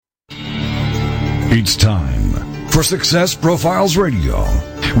It's time for Success Profiles Radio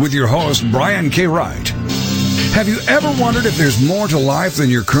with your host, Brian K. Wright. Have you ever wondered if there's more to life than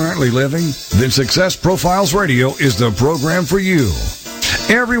you're currently living? Then Success Profiles Radio is the program for you.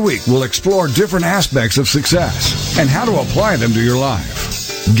 Every week, we'll explore different aspects of success and how to apply them to your life.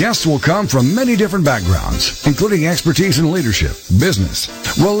 Guests will come from many different backgrounds, including expertise in leadership, business,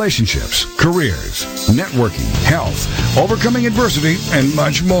 relationships, careers, networking, health, overcoming adversity, and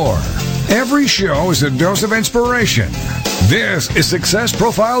much more. Every show is a dose of inspiration. This is Success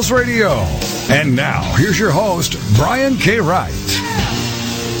Profiles Radio. And now, here's your host, Brian K. Wright.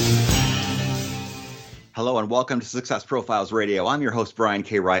 Hello and welcome to Success Profiles Radio. I'm your host, Brian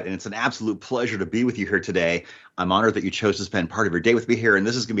K. Wright, and it's an absolute pleasure to be with you here today. I'm honored that you chose to spend part of your day with me here, and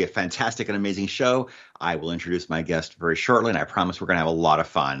this is going to be a fantastic and amazing show. I will introduce my guest very shortly, and I promise we're going to have a lot of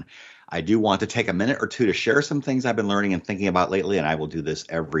fun. I do want to take a minute or two to share some things I've been learning and thinking about lately, and I will do this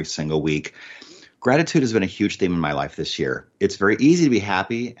every single week. Gratitude has been a huge theme in my life this year. It's very easy to be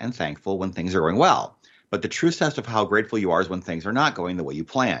happy and thankful when things are going well. But the true test of how grateful you are is when things are not going the way you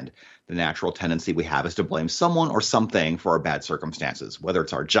planned. The natural tendency we have is to blame someone or something for our bad circumstances, whether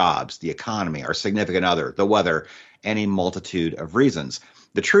it's our jobs, the economy, our significant other, the weather, any multitude of reasons.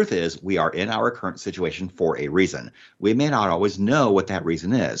 The truth is we are in our current situation for a reason. We may not always know what that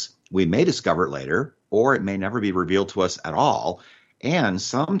reason is. We may discover it later, or it may never be revealed to us at all. And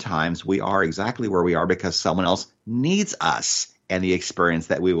sometimes we are exactly where we are because someone else needs us and the experience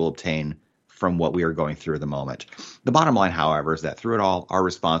that we will obtain from what we are going through at the moment. The bottom line, however, is that through it all, our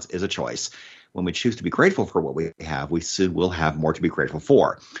response is a choice. When we choose to be grateful for what we have, we soon will have more to be grateful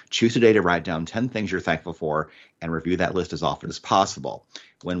for. Choose today to write down 10 things you're thankful for and review that list as often as possible.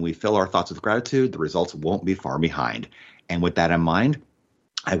 When we fill our thoughts with gratitude, the results won't be far behind. And with that in mind,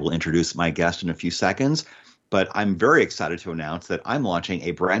 I will introduce my guest in a few seconds, but I'm very excited to announce that I'm launching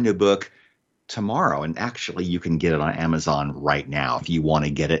a brand new book tomorrow, and actually you can get it on Amazon right now. If you want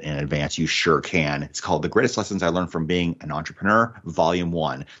to get it in advance, you sure can. It's called The Greatest Lessons I Learned from Being an Entrepreneur, Volume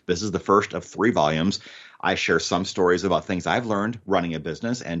 1. This is the first of 3 volumes. I share some stories about things I've learned running a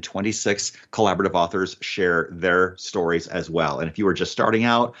business, and 26 collaborative authors share their stories as well. And if you are just starting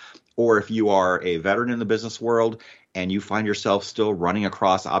out, or if you are a veteran in the business world and you find yourself still running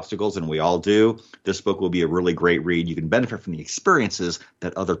across obstacles, and we all do, this book will be a really great read. You can benefit from the experiences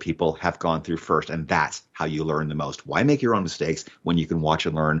that other people have gone through first, and that's how you learn the most. Why make your own mistakes when you can watch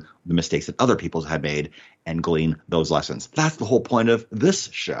and learn the mistakes that other people have made and glean those lessons? That's the whole point of this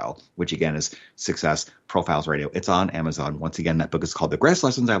show, which again is Success Profiles Radio. It's on Amazon. Once again, that book is called The Greatest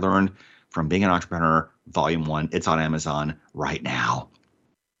Lessons I Learned from Being an Entrepreneur, Volume 1. It's on Amazon right now.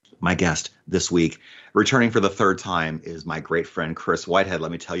 My guest this week, returning for the third time, is my great friend, Chris Whitehead. Let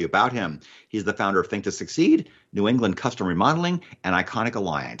me tell you about him. He's the founder of Think to Succeed, New England Custom Remodeling, and Iconic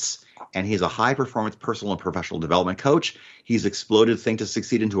Alliance. And he's a high-performance personal and professional development coach. He's exploded Think to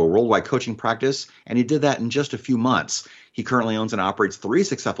Succeed into a worldwide coaching practice, and he did that in just a few months. He currently owns and operates 3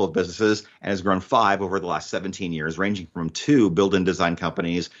 successful businesses and has grown 5 over the last 17 years, ranging from 2 build-in design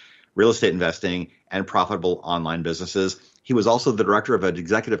companies, real estate investing, and profitable online businesses. He was also the director of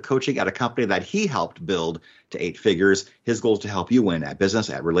executive coaching at a company that he helped build to 8 figures. His goal is to help you win at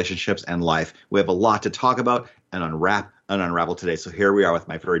business, at relationships, and life. We have a lot to talk about and unwrap and unravel today. So here we are with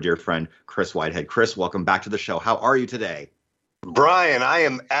my very dear friend, Chris Whitehead. Chris, welcome back to the show. How are you today? Brian, I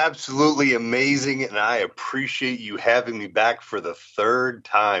am absolutely amazing, and I appreciate you having me back for the 3rd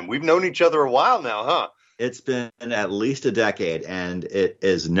time. We've known each other a while now, huh? It's been at least a decade, and it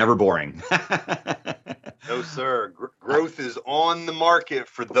is never boring. No, sir. Growth is on the market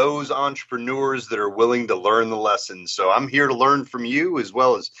for those entrepreneurs that are willing to learn the lessons. So I'm here to learn from you as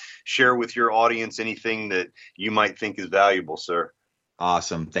well as share with your audience anything that you might think is valuable, sir.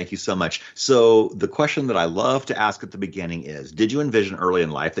 Awesome. Thank you so much. So the question that I love to ask at the beginning is, did you envision early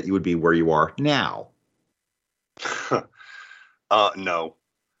in life that you would be where you are now? No.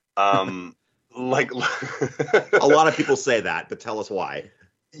 Like a lot of people say that, but tell us why.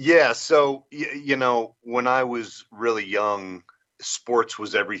 Yeah. So, when I was really young, sports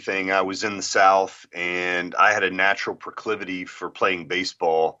was everything. I was in the South and I had a natural proclivity for playing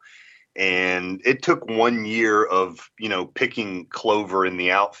baseball. And it took 1 year of, picking clover in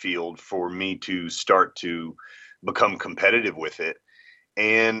the outfield for me to start to become competitive with it.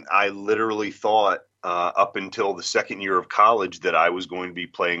 And I literally thought up until the 2nd year of college that I was going to be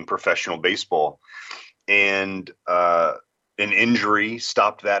playing professional baseball. And an injury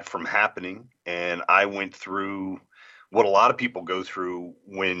stopped that from happening. And I went through what a lot of people go through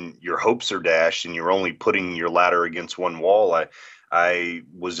when your hopes are dashed and you're only putting your ladder against one wall. I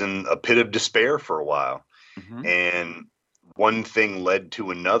was in a pit of despair for a while. Mm-hmm. And one thing led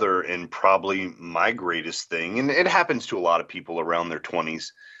to another, and probably my greatest thing, and it happens to a lot of people around their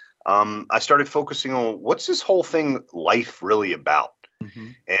 20s. I started focusing on what's this whole thing life really about? Mm-hmm.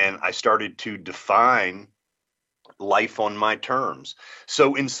 And I started to define life on my terms.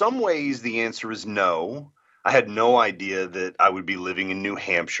 So in some ways, the answer is no. I had no idea that I would be living in New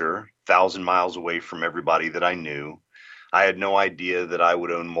Hampshire, 1,000 miles away from everybody that I knew. I had no idea that I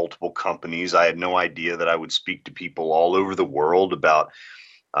would own multiple companies. I had no idea that I would speak to people all over the world about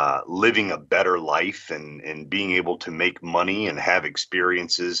living a better life and being able to make money and have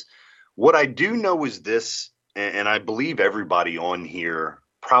experiences. What I do know is this, and I believe everybody on here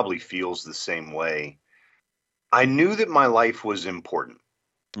probably feels the same way. I knew that my life was important.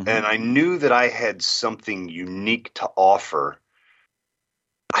 Mm-hmm. And I knew that I had something unique to offer.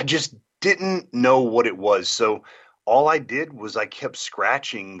 I just didn't know what it was. So all I did was I kept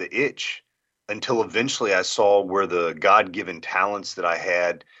scratching the itch until eventually I saw where the God-given talents that I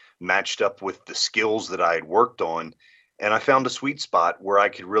had matched up with the skills that I had worked on. And I found a sweet spot where I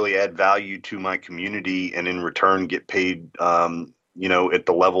could really add value to my community and in return get paid at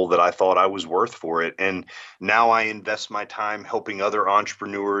the level that I thought I was worth for it. And now I invest my time helping other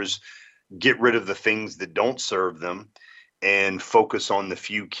entrepreneurs get rid of the things that don't serve them and focus on the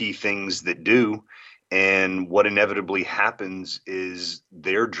few key things that do. And what inevitably happens is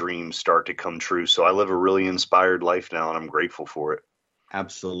their dreams start to come true. So I live a really inspired life now, and I'm grateful for it.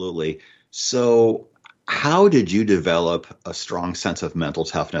 Absolutely. So how did you develop a strong sense of mental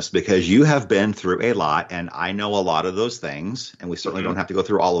toughness? Because you have been through a lot, and I know a lot of those things, and we certainly don't have to go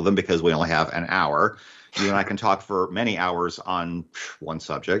through all of them because we only have an hour. You and I can talk for many hours on one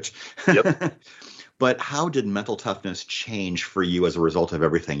subject. Yep. But how did mental toughness change for you as a result of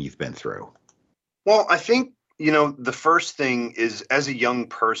everything you've been through? Well, I think, the first thing is, as a young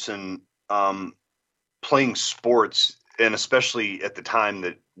person, playing sports, and especially at the time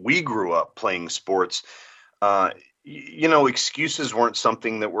that we grew up playing sports, excuses weren't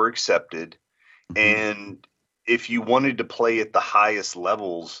something that were accepted. Mm-hmm. And if you wanted to play at the highest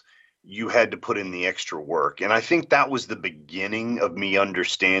levels, you had to put in the extra work. And I think that was the beginning of me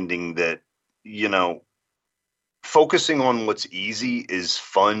understanding that, focusing on what's easy is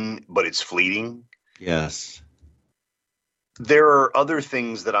fun, but it's fleeting. Yes. There are other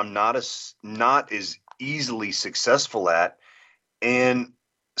things that I'm not as easily successful at. And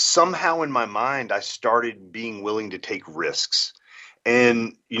somehow in my mind, I started being willing to take risks.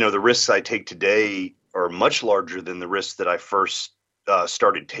 And, the risks I take today are much larger than the risks that I first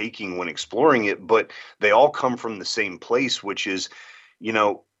started taking when exploring it. But they all come from the same place, which is,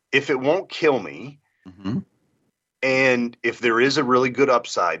 if it won't kill me, mm-hmm. and if there is a really good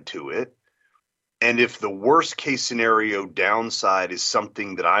upside to it, and if the worst case scenario downside is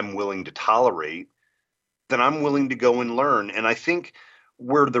something that I'm willing to tolerate, then I'm willing to go and learn. And I think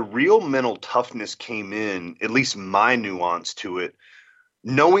where the real mental toughness came in, at least my nuance to it,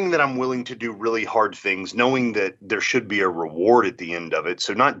 knowing that I'm willing to do really hard things, knowing that there should be a reward at the end of it.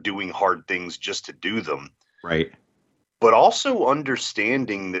 So not doing hard things just to do them. Right. But also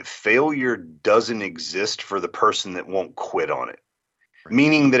understanding that failure doesn't exist for the person that won't quit on it. Right.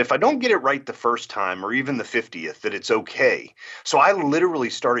 Meaning that if I don't get it right the first time or even the 50th, that it's okay. So I literally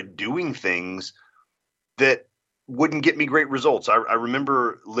started doing things that wouldn't get me great results. I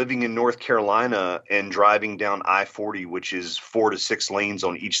remember living in North Carolina and driving down I-40, which is 4 to 6 lanes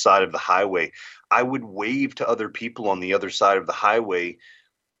on each side of the highway. I would wave to other people on the other side of the highway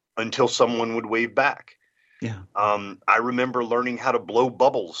until someone would wave back. Yeah. I remember learning how to blow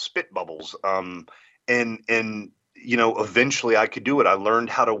bubbles, spit bubbles. And eventually I could do it. I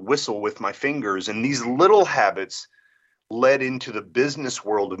learned how to whistle with my fingers, and these little habits led into the business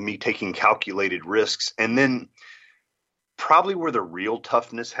world of me taking calculated risks. And then probably where the real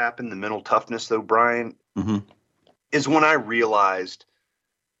toughness happened, the mental toughness though, Brian, mm-hmm. is when I realized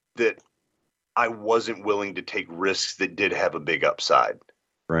that I wasn't willing to take risks that did have a big upside.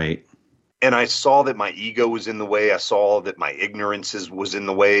 Right. And I saw that my ego was in the way. I saw that my ignorance was in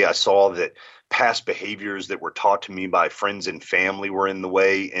the way. I saw that past behaviors that were taught to me by friends and family were in the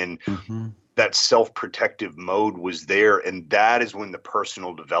way. And mm-hmm. that self-protective mode was there. And that is when the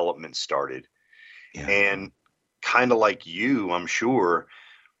personal development started. Yeah. And kind of like you, I'm sure,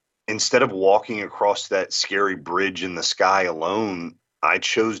 instead of walking across that scary bridge in the sky alone, I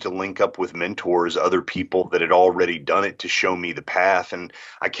chose to link up with mentors, other people that had already done it, to show me the path. And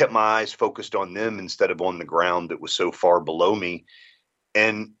I kept my eyes focused on them instead of on the ground that was so far below me.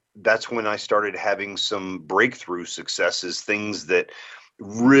 And that's when I started having some breakthrough successes, things that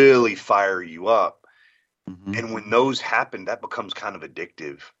really fire you up. Mm-hmm. And when those happen, that becomes kind of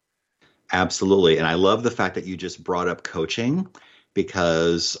addictive. Absolutely. And I love the fact that you just brought up coaching,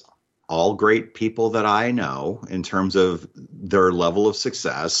 because all great people that I know in terms of their level of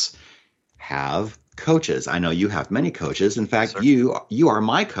success have coaches. I know you have many coaches. In fact, you are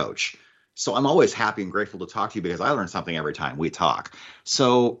my coach. So I'm always happy and grateful to talk to you, because I learn something every time we talk.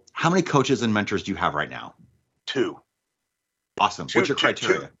 So how many coaches and mentors do you have right now? 2. Awesome. What's your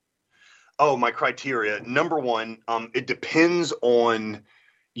criteria? 2. Oh, my criteria. Number one, it depends on,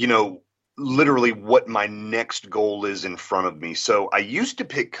 literally what my next goal is in front of me. So I used to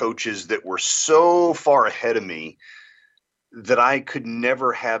pick coaches that were so far ahead of me that I could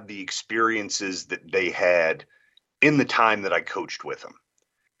never have the experiences that they had in the time that I coached with them.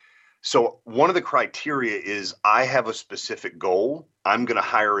 So one of the criteria is I have a specific goal. I'm going to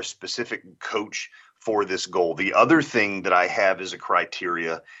hire a specific coach for this goal. The other thing that I have as a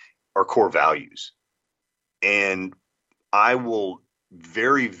criteria are core values. And I will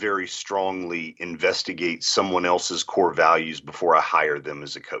very, very strongly investigate someone else's core values before I hire them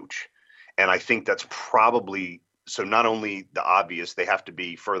as a coach. And I think that's probably, so not only the obvious, they have to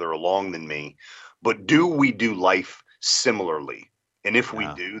be further along than me, but do we do life similarly? And if we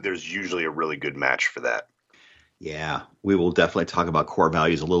do, there's usually a really good match for that. Yeah, we will definitely talk about core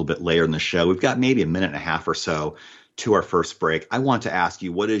values a little bit later in the show. We've got maybe a minute and a half or so to our first break. I want to ask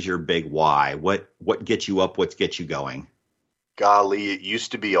you, what is your big why? What gets you up? What gets you going? Golly, it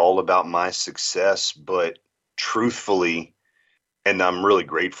used to be all about my success, but truthfully, and I'm really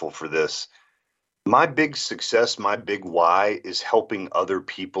grateful for this, my big success, my big why is helping other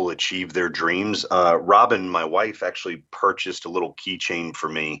people achieve their dreams. Robin, my wife, actually purchased a little keychain for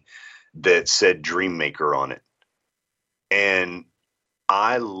me that said Dream Maker on it. And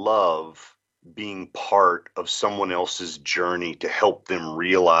I love being part of someone else's journey to help them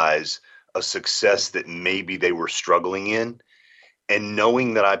realize a success that maybe they were struggling in. And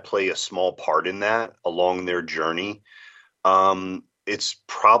knowing that I play a small part in that along their journey, it's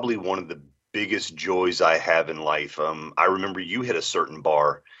probably one of the biggest joys I have in life. I remember you hit a certain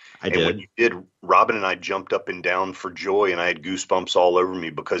bar. And when you did, Robin and I jumped up and down for joy, and I had goosebumps all over me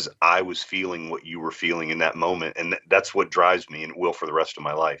because I was feeling what you were feeling in that moment. And that's what drives me, and it will for the rest of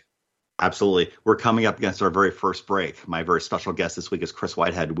my life. Absolutely. We're coming up against our very first break. My very special guest this week is Chris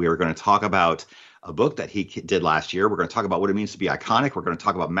Whitehead. We are going to talk about a book that he did last year. We're going to talk about what it means to be iconic. We're going to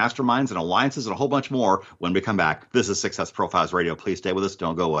talk about masterminds and alliances and a whole bunch more when we come back. This is Success Profiles Radio. Please stay with us.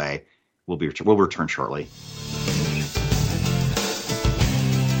 Don't go away. We'll return shortly.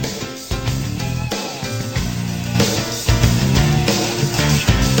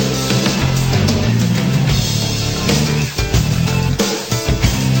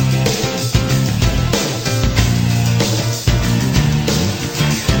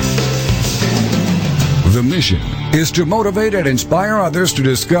 The mission is to motivate and inspire others to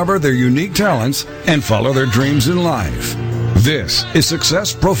discover their unique talents and follow their dreams in life. This is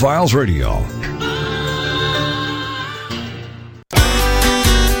Success Profiles Radio.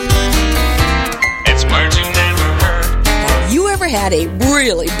 It's words you never heard. Have you ever had a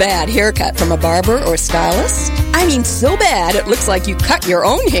really bad haircut from a barber or stylist? I mean, so bad it looks like you cut your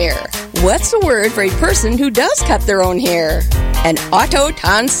own hair. What's the word for a person who does cut their own hair? An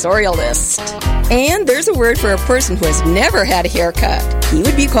ototonsorialist. And there's a word for a person who has never had a haircut. He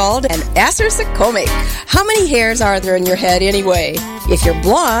would be called an acersicomic. How many hairs are there in your head anyway? If you're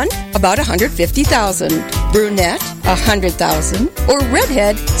blonde, about 150,000. Brunette, 100,000. Or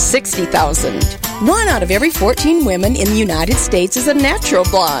redhead, 60,000. 1 out of every 14 women in the United States is a natural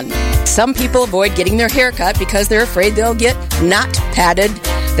blonde. Some people avoid getting their hair cut because they're afraid they'll get knot padded.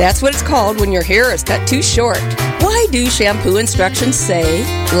 That's what it's called when your hair is cut too short. Why do shampoo instructions say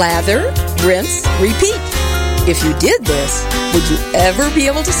lather, rinse, repeat? If you did this, would you ever be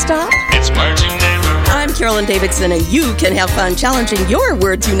able to stop? It's words you never heard. I'm Carolyn Davidson, and you can have fun challenging your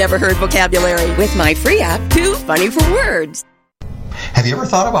words you never heard vocabulary with my free app, Too Funny for Words. Have you ever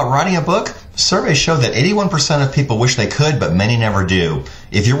thought about writing a book? Surveys show that 81% of people wish they could, but many never do.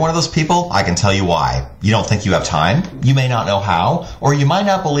 If you're one of those people, I can tell you why. You don't think you have time, you may not know how, or you might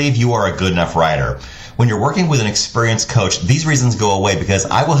not believe you are a good enough writer. When you're working with an experienced coach, these reasons go away because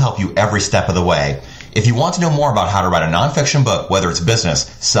I will help you every step of the way. If you want to know more about how to write a nonfiction book, whether it's business,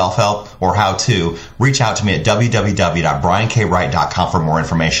 self-help, or how-to, reach out to me at www.briankWright.com for more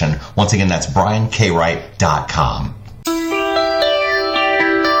information. Once again, that's briankWright.com.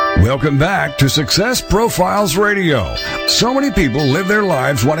 Welcome back to Success Profiles Radio. So many people live their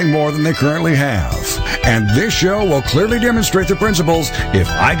lives wanting more than they currently have. And this show will clearly demonstrate the principles, if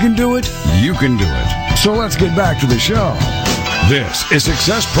I can do it, you can do it. So let's get back to the show. This is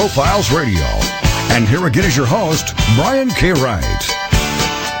Success Profiles Radio. And here again is your host, Brian K. Wright.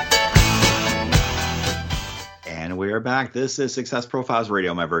 we are back. This is Success Profiles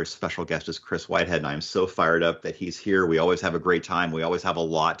Radio. My very special guest is Chris Whitehead, and I'm so fired up that he's here. We always have a great time. We always have a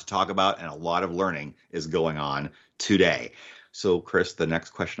lot to talk about, and a lot of learning is going on today. So, Chris, the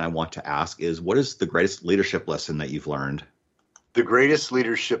next question I want to ask is, what is the greatest leadership lesson that you've learned? The greatest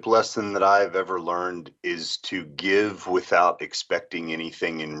leadership lesson that I've ever learned is to give without expecting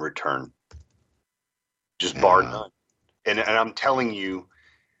anything in return. Just bar none. And I'm telling you,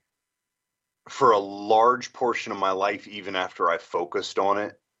 for a large portion of my life, even after I focused on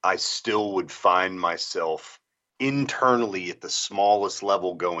it, I still would find myself internally at the smallest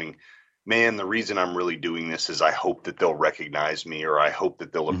level going, man, the reason I'm really doing this is I hope that they'll recognize me, or I hope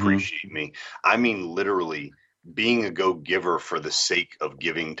that they'll appreciate me. I mean, literally, being a go-giver for the sake of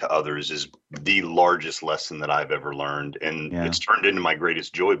giving to others is the largest lesson that I've ever learned. And it's turned into my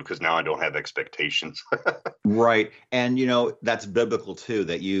greatest joy because now I don't have expectations. Right. And, you know, that's biblical too,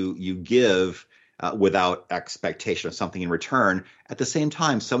 that you give without expectation of something in return. At the same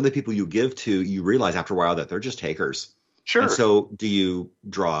time, some of the people you give to, you realize after a while that they're just takers. Sure. And so do you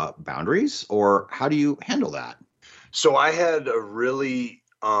draw boundaries, or how do you handle that? So I had a really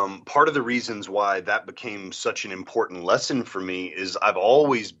part of the reasons why that became such an important lesson for me is I've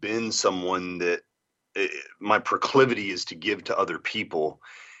always been someone that my proclivity is to give to other people.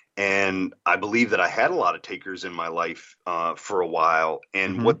 And I believe that I had a lot of takers in my life for a while.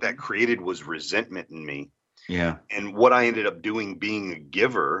 And what that created was resentment in me. Yeah. And what I ended up doing being a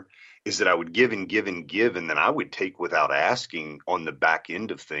giver is that I would give and give and give, and then I would take without asking on the back end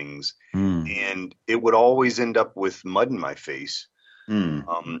of things. And it would always end up with mud in my face.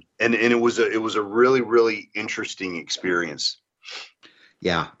 And it was a really, really interesting experience.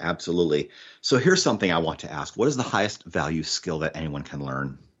 Yeah, absolutely. So here's something I want to ask. What is the highest value skill that anyone can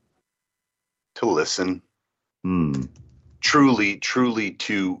learn? To listen. Truly, truly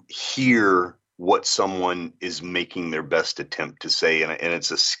to hear what someone is making their best attempt to say. And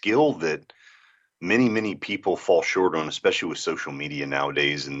it's a skill that many, many people fall short on, especially with social media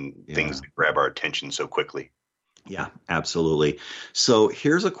nowadays and things that grab our attention so quickly. Yeah, absolutely. So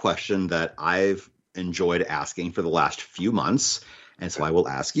here's a question that I've enjoyed asking for the last few months. And so I will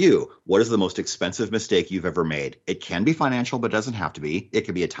ask you, what is the most expensive mistake you've ever made? It can be financial, but doesn't have to be. It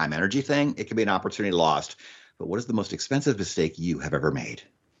could be a time energy thing. It could be an opportunity lost. But what is the most expensive mistake you have ever made?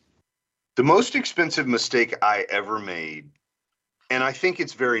 The most expensive mistake I ever made, and I think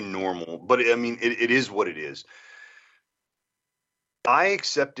it's very normal, but I mean, it is what it is. I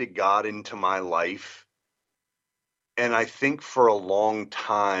accepted God into my life. And I think for a long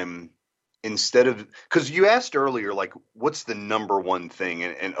time, instead of, because you asked earlier, like, what's the number one thing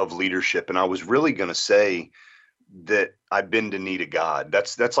of leadership? And I was really going to say that I bend the knee to God.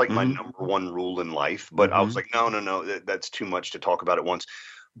 That's like my number one rule in life. But I was like, no, that's too much to talk about at once.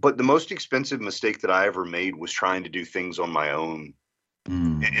 But the most expensive mistake that I ever made was trying to do things on my own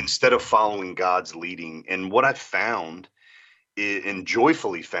instead of following God's leading. And what I found and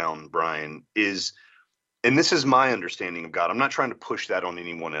joyfully found, Brian, is, and this is my understanding of God, I'm not trying to push that on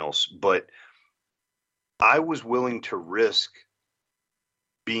anyone else, but I was willing to risk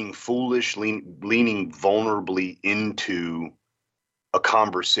being foolish, leaning vulnerably into a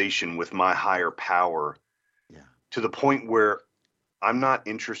conversation with my higher power to the point where I'm not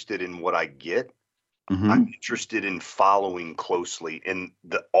interested in what I get. I'm interested in following closely. And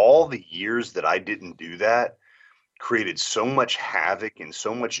all the years that I didn't do that created so much havoc and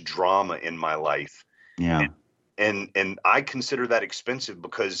so much drama in my life. Yeah. And I consider that expensive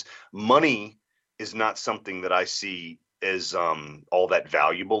because money is not something that I see as all that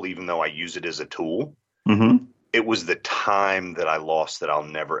valuable, even though I use it as a tool. It was the time that I lost that I'll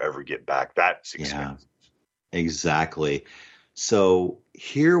never, ever get back. That's expensive. Yeah, exactly. So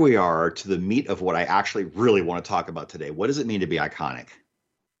here we are to the meat of what I actually really want to talk about today. What does it mean to be iconic?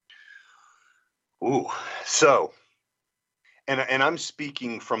 Ooh, so, and I'm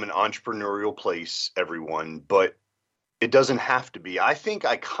speaking from an entrepreneurial place, everyone, but it doesn't have to be. I think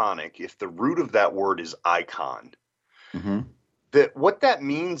iconic, if the root of that word is icon, that what that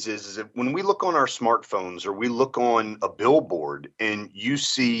means is that when we look on our smartphones or we look on a billboard and you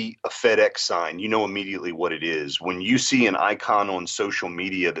see a FedEx sign, you know immediately what it is. When you see an icon on social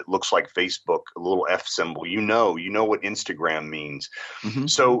media that looks like Facebook, a little F symbol, you know what Instagram means.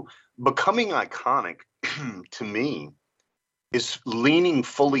 So becoming iconic to me is leaning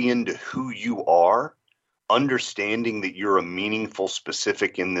fully into who you are, understanding that you're a meaningful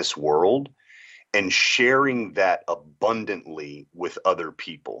specific in this world, and sharing that abundantly with other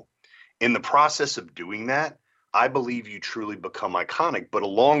people. In the process of doing that, I believe you truly become iconic, but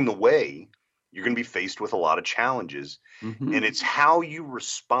along the way, you're going to be faced with a lot of challenges. And it's how you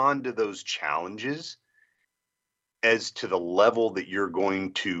respond to those challenges as to the level that you're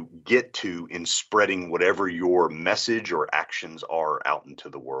going to get to in spreading whatever your message or actions are out into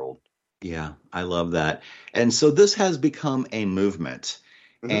the world. Yeah, I love that. And so this has become a movement.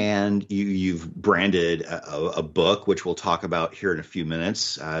 Mhm. And you've branded a book, which we'll talk about here in a few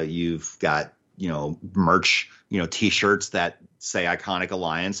minutes. You've got, merch, T-shirts that say Iconic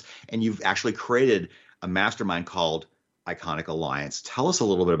Alliance, and you've actually created a mastermind called Iconic Alliance. Tell us a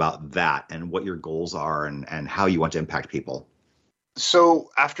little bit about that and what your goals are and how you want to impact people. So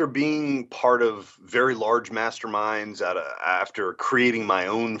after being part of very large masterminds, after creating my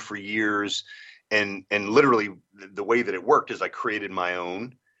own for years, and literally the way that it worked is I created my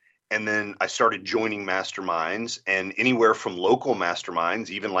own, and then I started joining masterminds, and anywhere from local masterminds,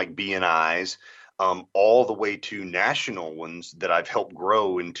 even like BNIs, all the way to national ones that I've helped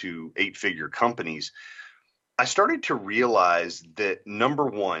grow into 8-figure companies. I started to realize that, number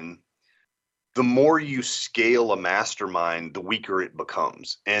one, the more you scale a mastermind, the weaker it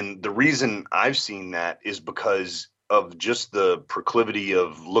becomes. And the reason I've seen that is because of just the proclivity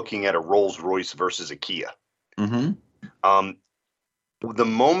of looking at a Rolls-Royce versus a Kia. Mm-hmm. The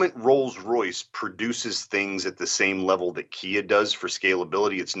moment Rolls-Royce produces things at the same level that Kia does for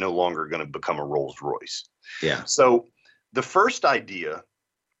scalability, it's no longer going to become a Rolls-Royce. Yeah. So the first idea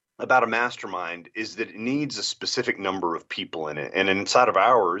about a mastermind is that it needs a specific number of people in it. And inside of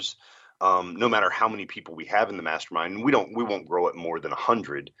ours, no matter how many people we have in the mastermind, we won't grow it more than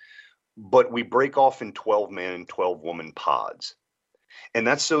 100, but we break off in 12-man and 12-woman pods. And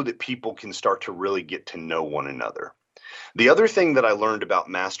that's so that people can start to really get to know one another. The other thing that I learned about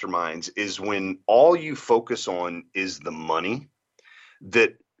masterminds is when all you focus on is the money,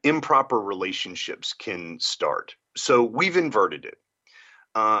 that improper relationships can start. So we've inverted it.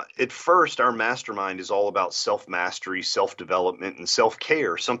 At first, our mastermind is all about self-mastery, self-development, and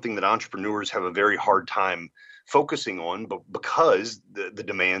self-care, something that entrepreneurs have a very hard time focusing on because the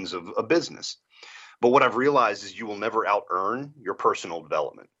demands of a business. But what I've realized is you will never out-earn your personal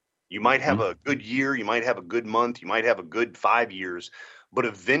development. You might have a good year, you might have a good month, you might have a good 5 years, but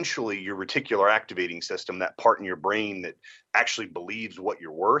eventually your reticular activating system, that part in your brain that actually believes what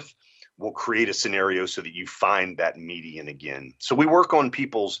you're worth, will create a scenario so that you find that median again. So we work on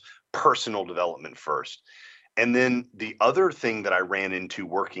people's personal development first. And then the other thing that I ran into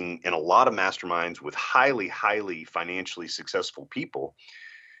working in a lot of masterminds with highly, highly financially successful people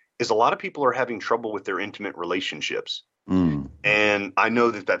is a lot of people are having trouble with their intimate relationships. And I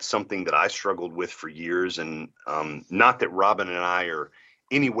know that that's something that I struggled with for years. And not that Robin and I are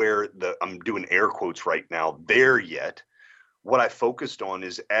anywhere I'm doing air quotes right now there yet. What I focused on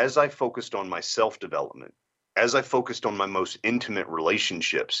is, as I focused on my self-development, as I focused on my most intimate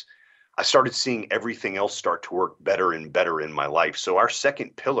relationships, I started seeing everything else start to work better and better in my life. So our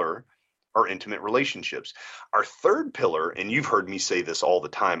second pillar are intimate relationships. Our third pillar, and you've heard me say this all the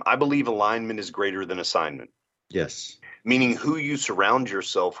time, I believe alignment is greater than assignment. Yes. Meaning who you surround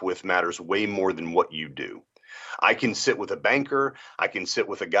yourself with matters way more than what you do. I can sit with a banker. I can sit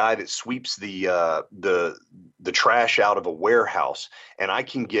with a guy that sweeps the trash out of a warehouse, and I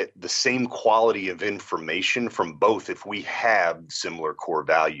can get the same quality of information from both if we have similar core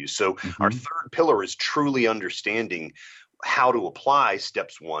values. So our third pillar is truly understanding how to apply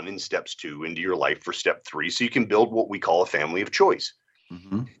steps 1 and steps 2 into your life for step 3, so you can build what we call a family of choice.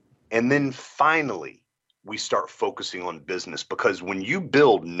 And then finally, we start focusing on business, because when you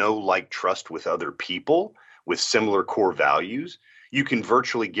build know, like, trust with other people with similar core values, you can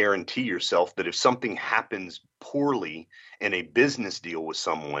virtually guarantee yourself that if something happens poorly in a business deal with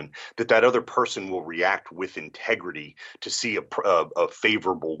someone, that other person will react with integrity to see a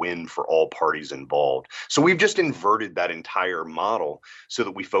favorable win for all parties involved. So we've just inverted that entire model so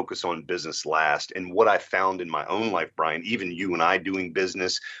that we focus on business last. And what I found in my own life, Brian, even you and I doing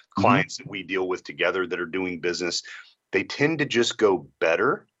business, clients that we deal with together that are doing business, they tend to just go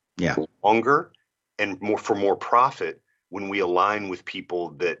better, longer, and for more profit when we align with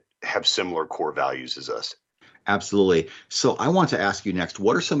people that have similar core values as us. Absolutely. So I want to ask you next,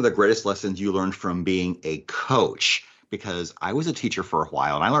 what are some of the greatest lessons you learned from being a coach? Because I was a teacher for a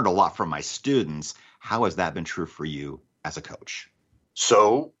while and I learned a lot from my students. How has that been true for you as a coach?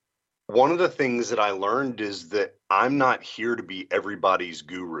 So one of the things that I learned is that I'm not here to be everybody's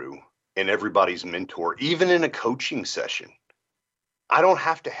guru and everybody's mentor, even in a coaching session. I don't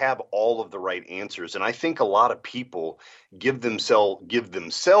have to have all of the right answers. And I think a lot of people give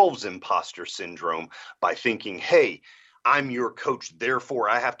themselves imposter syndrome by thinking, hey, I'm your coach, therefore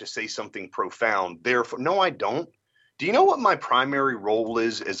I have to say something profound. Therefore, no, I don't. Do you know what my primary role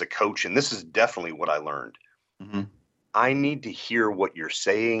is as a coach? And this is definitely what I learned. I need to hear what you're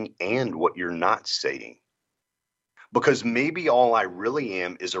saying and what you're not saying. because maybe all I really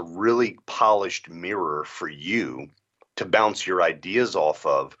am is a really polished mirror for you to bounce your ideas off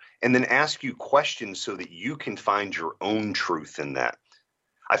of, and then ask you questions so that you can find your own truth in that.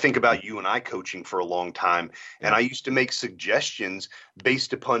 I think about you and I coaching for a long time, and I used to make suggestions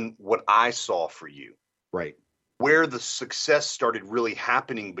based upon what I saw for you. Right. Where the success started really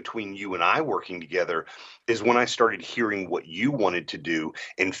happening between you and I working together is when I started hearing what you wanted to do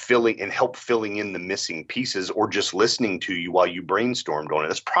and help filling in the missing pieces, or just listening to you while you brainstormed on it.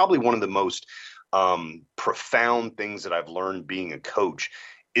 That's probably one of the most profound things that I've learned being a coach,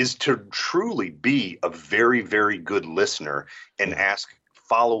 is to truly be a very, very good listener and ask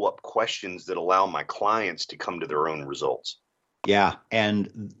follow-up questions that allow my clients to come to their own results. Yeah.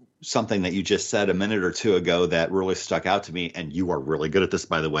 And something that you just said a minute or two ago that really stuck out to me, and you are really good at this,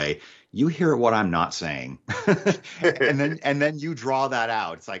 by the way, you hear what I'm not saying. and then you draw that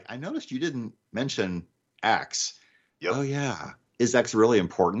out. It's like, I noticed you didn't mention X. Yep. Oh yeah. Is X really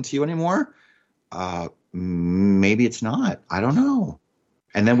important to you anymore? Maybe it's not. I don't know.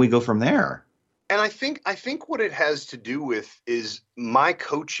 And then we go from there. And I think what it has to do with is my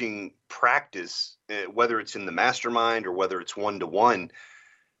coaching practice, whether it's in the mastermind or whether it's one-to-one,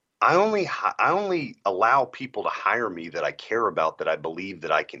 I only allow people to hire me that I care about, that I believe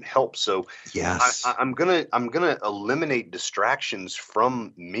that I can help. So yes, I'm gonna eliminate distractions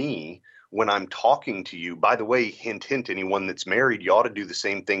from me when I'm talking to you. By the way, hint, hint, anyone that's married, you ought to do the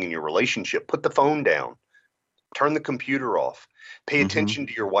same thing in your relationship. Put the phone down, turn the computer off, pay attention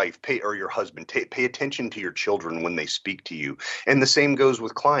to your wife, or your husband, pay attention to your children when they speak to you. And the same goes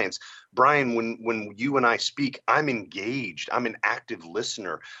with clients. Brian, when you and I speak, I'm engaged. I'm an active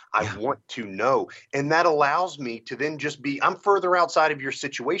listener. I want to know. And that allows me to then I'm further outside of your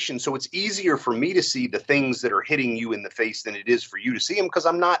situation. So it's easier for me to see the things that are hitting you in the face than it is for you to see them, because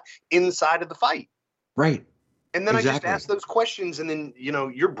I'm not inside of the fight. Right. And then Exactly. I just ask those questions, and then,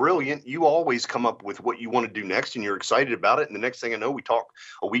 you're brilliant. You always come up with what you want to do next, and you're excited about it. And the next thing I know, we talk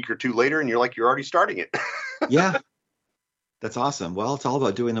a week or two later, and you're like, you're already starting it. Yeah. That's awesome. Well, it's all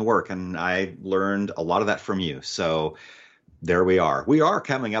about doing the work, and I learned a lot of that from you. So there we are. We are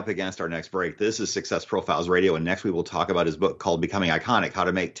coming up against our next break. This is Success Profiles Radio, and next we will talk about his book called Becoming Iconic, How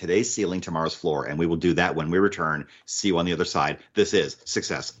to Make Today's Ceiling Tomorrow's Floor, and we will do that when we return. See you on the other side. This is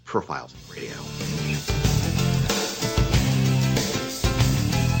Success Profiles Radio.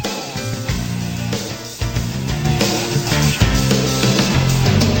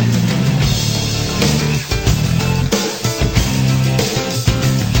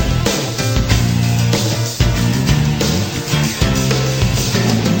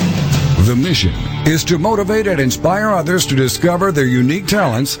 The mission is to motivate and inspire others to discover their unique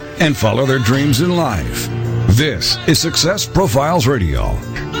talents and follow their dreams in life. This is Success Profiles Radio.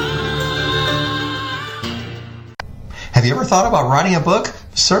 Have you ever thought about writing a book?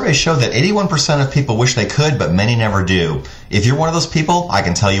 Surveys show that 81% of people wish they could, but many never do. If you're one of those people, I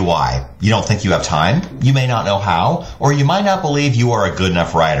can tell you why. You don't think you have time, you may not know how, or you might not believe you are a good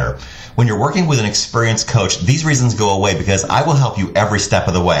enough writer. When you're working with an experienced coach, these reasons go away, because I will help you every step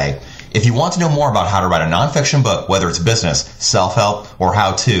of the way. If you want to know more about how to write a nonfiction book, whether it's business, self-help, or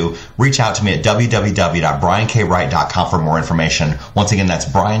how-to, reach out to me at www.briankWright.com for more information. Once again, that's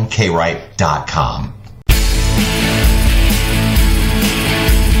briankWright.com.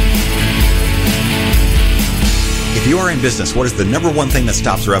 If you are in business, what is the number one thing that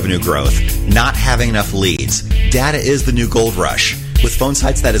stops revenue growth? Not having enough leads. Data is the new gold rush. With phone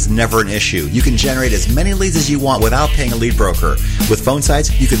sites, that is never an issue. You can generate as many leads as you want without paying a lead broker. With phone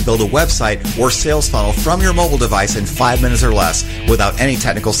sites, you can build a website or sales funnel from your mobile device in 5 minutes or less without any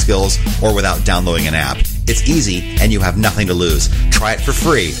technical skills or without downloading an app. It's easy and you have nothing to lose. Try it for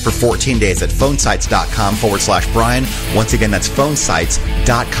free for 14 days at phonesites.com/Brian. Once again, that's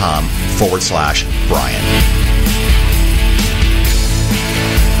phonesites.com/Brian.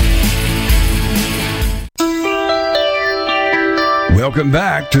 Welcome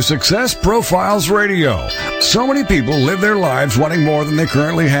back to Success Profiles Radio. So many people live their lives wanting more than they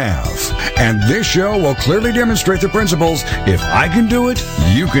currently have. And this show will clearly demonstrate the principles, if I can do it,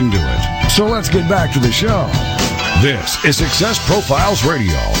 you can do it. So let's get back to the show. This is Success Profiles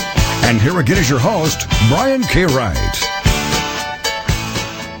Radio. And here again is your host, Brian K. Wright.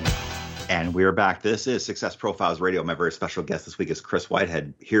 And we're back. This is Success Profiles Radio. My very special guest this week is Chris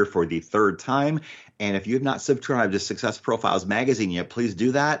Whitehead, here for the third time. And if you have not subscribed to Success Profiles Magazine yet, please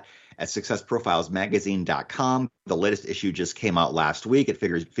do that at successprofilesmagazine.com. The latest issue just came out last week. It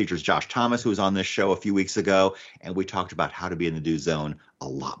features Josh Thomas, who was on this show a few weeks ago, and we talked about how to be in the do zone a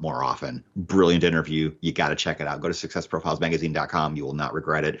lot more often. Brilliant interview. You got to check it out. Go to successprofilesmagazine.com. You will not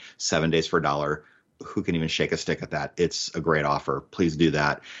regret it. 7 days for $1. who can even shake a stick at that? It's a great offer. Please do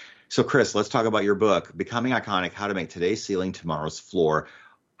that. So, Chris, let's talk about your book, Becoming Iconic: How to Make Today's Ceiling Tomorrow's Floor.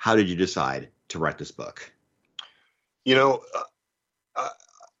 How did you decide to write this book? You know,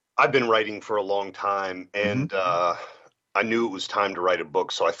 I've been writing for a long time, and I knew it was time to write a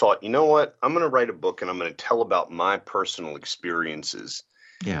book. So I thought, you know what? I'm going to write a book, and I'm going to tell about my personal experiences.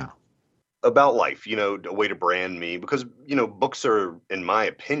 Yeah. About life, you know, a way to brand me, because, you know, books are, in my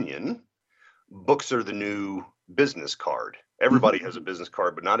opinion, books are the new business card. Everybody has a business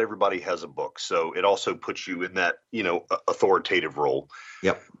card, but not everybody has a book. So it also puts you in that, you know, authoritative role.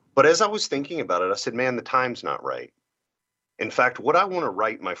 Yep. But as I was thinking about it, I said, man, the time's not right. In fact, what I want to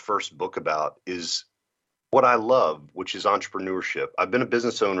write my first book about is what I love, which is entrepreneurship. I've been a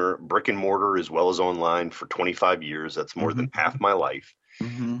business owner, brick and mortar as well as online, for 25 years. That's more than half my life.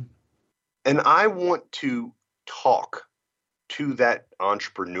 And I want to talk to that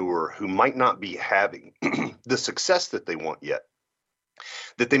entrepreneur who might not be having the success that they want yet,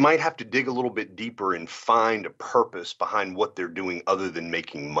 that they might have to dig a little bit deeper and find a purpose behind what they're doing other than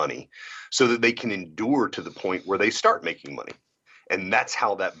making money, so that they can endure to the point where they start making money. And that's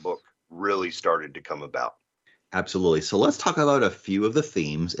how that book really started to come about. Absolutely. So let's talk about a few of the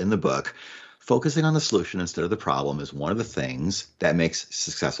themes in the book. Focusing on the solution instead of the problem is one of the things that makes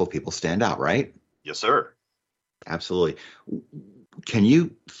successful people stand out, right? Yes, sir. Absolutely. Can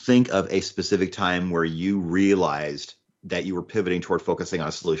you think of a specific time where you realized that you were pivoting toward focusing on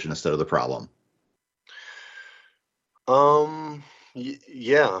a solution instead of the problem?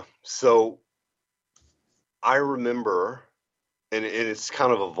 Yeah. So I remember, and it's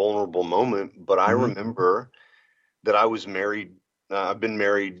kind of a vulnerable moment, but I remember that I was married. I've been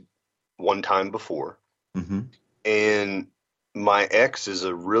married one time before. And my ex is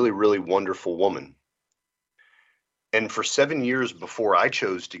a really, really wonderful woman. And for 7 years before I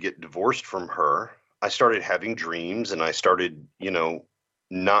chose to get divorced from her, I started having dreams, and I started, you know,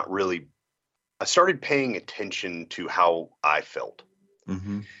 I started paying attention to how I felt.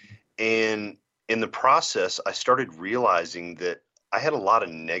 And in the process, I started realizing that I had a lot of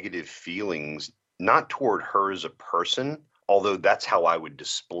negative feelings, not toward her as a person, although that's how I would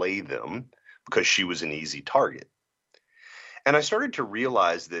display them, because she was an easy target. And I started to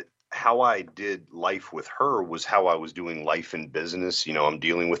realize that how I did life with her was how I was doing life in business. You know, I'm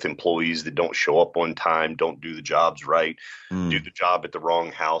dealing with employees that don't show up on time, don't do the jobs right, do the job at the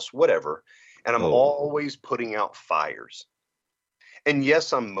wrong house, whatever. And I'm always putting out fires. And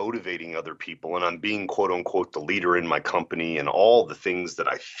yes, I'm motivating other people, and I'm being, quote unquote, the leader in my company and all the things that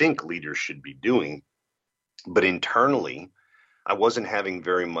I think leaders should be doing. But internally, I wasn't having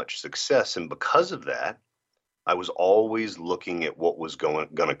very much success. And because of that, I was always looking at what was going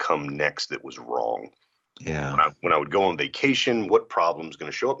to come next that was wrong. Yeah. When I would go on vacation, what problem's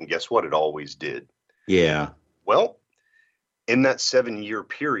going to show up? And guess what? It always did. Yeah. Well, in that 7-year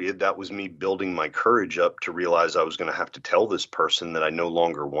period, that was me building my courage up to realize I was going to have to tell this person that I no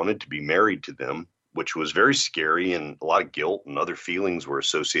longer wanted to be married to them, which was very scary, and a lot of guilt and other feelings were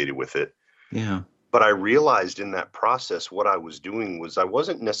associated with it. Yeah. But I realized in that process, what I was doing was I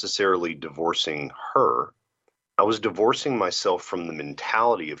wasn't necessarily divorcing her. I was divorcing myself from the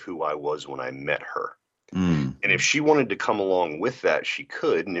mentality of who I was when I met her. And if she wanted to come along with that, she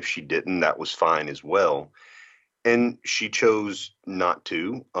could. And if she didn't, that was fine as well. And she chose not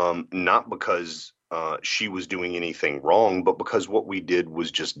to, not because she was doing anything wrong, but because what we did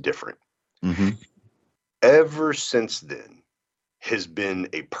was just different. Ever since then has been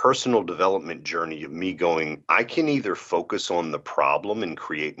a personal development journey of me going, I can either focus on the problem and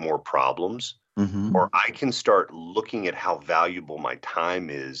create more problems, or I can start looking at how valuable my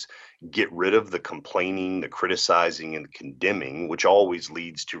time is, get rid of the complaining, the criticizing, and the condemning, which always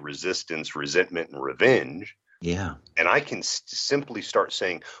leads to resistance, resentment, and revenge. Yeah. And I can simply start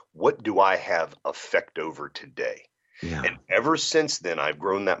saying, what do I have effect over today? Yeah. And ever since then, I've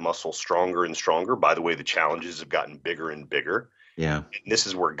grown that muscle stronger and stronger. By the way, the challenges have gotten bigger and bigger. Yeah. And this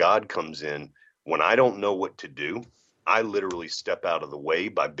is where God comes in. When I don't know what to do, I literally step out of the way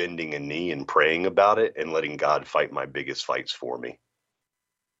by bending a knee and praying about it and letting God fight my biggest fights for me.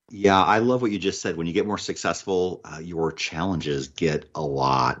 Yeah, I love what you just said. When you get more successful, your challenges get a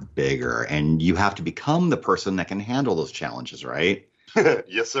lot bigger, and you have to become the person that can handle those challenges, right?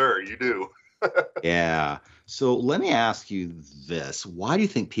 Yes, sir, you do. Yeah. So let me ask you this. Why do you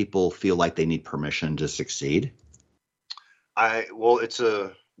think people feel like they need permission to succeed?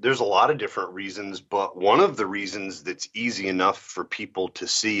 There's a lot of different reasons, but one of the reasons that's easy enough for people to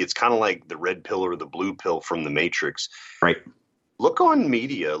see, it's kind of like the red pill or the blue pill from the Matrix. Right. Look on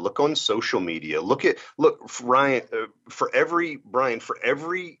media, look on social media, look, Ryan, for every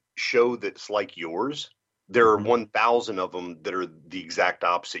show that's like yours, there are 1,000 of them that are the exact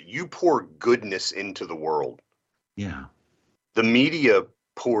opposite. You pour goodness into the world. Yeah. The media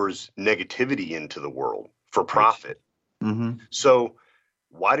pours negativity into the world for profit. Mm-hmm. So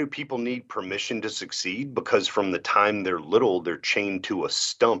why do people need permission to succeed? Because from the time they're little, they're chained to a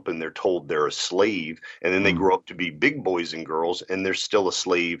stump and they're told they're a slave. And then they grow up to be big boys and girls and they're still a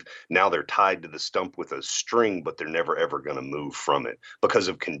slave. Now they're tied to the stump with a string, but they're never, ever going to move from it because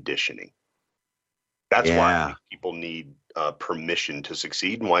of conditioning. That's why I think people need permission to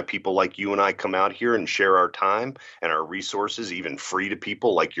succeed, and why people like you and I come out here and share our time and our resources, even free to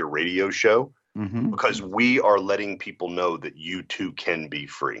people like your radio show. Because we are letting people know that you too can be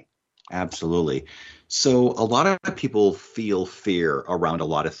free. Absolutely. So a lot of people feel fear around a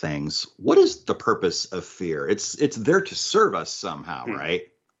lot of things. What is the purpose of fear? It's there to serve us somehow, right?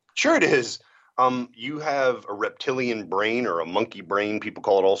 Sure it is. You have a reptilian brain or a monkey brain. People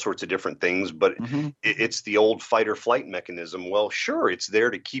call it all sorts of different things, but it's the old fight or flight mechanism. Well, sure, it's there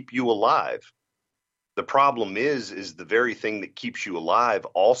to keep you alive. The problem is the very thing that keeps you alive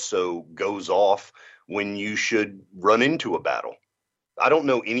also goes off when you should run into a battle. I don't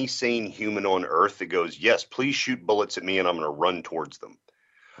know any sane human on earth that goes, yes, please shoot bullets at me and I'm going to run towards them.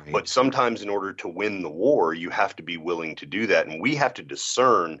 Right. But sometimes in order to win the war, you have to be willing to do that. And we have to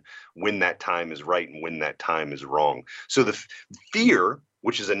discern when that time is right and when that time is wrong. So the fear,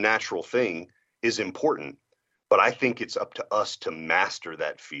 which is a natural thing, is important. But I think it's up to us to master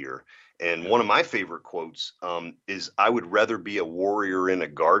that fear. And one of my favorite quotes is, I would rather be a warrior in a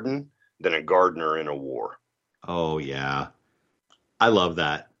garden than a gardener in a war. Oh, yeah. I love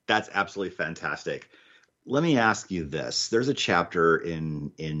that. That's absolutely fantastic. Let me ask you this. There's a chapter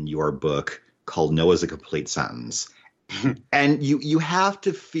in your book called No is a Complete Sentence. And you have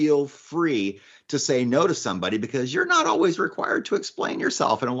to feel free to say no to somebody because you're not always required to explain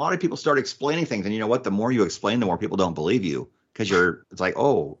yourself. And a lot of people start explaining things. And you know what? The more you explain, the more people don't believe you. Because it's like,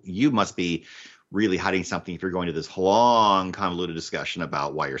 oh, you must be really hiding something if you're going to this long, convoluted discussion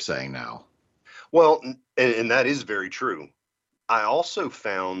about why you're saying no. Well, and that is very true. I also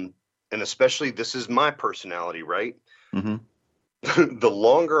found, and especially this is my personality, right? The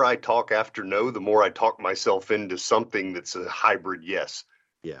longer I talk after no, the more I talk myself into something that's a hybrid yes.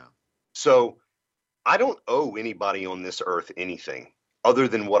 Yeah. So I don't owe anybody on this earth anything other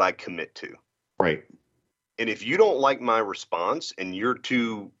than what I commit to. Right. And if you don't like my response and you're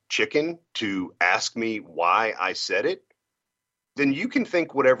too chicken to ask me why I said it, then you can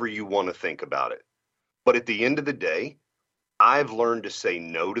think whatever you want to think about it. But at the end of the day, I've learned to say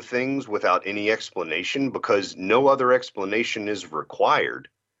no to things without any explanation because no other explanation is required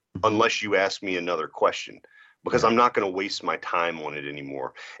unless you ask me another question, because I'm not going to waste my time on it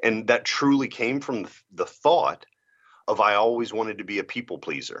anymore. And that truly came from the thought of I always wanted to be a people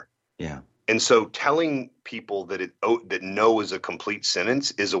pleaser. Yeah. And so telling people that that no is a complete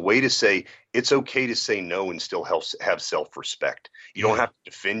sentence is a way to say it's okay to say no and still have self-respect. You don't have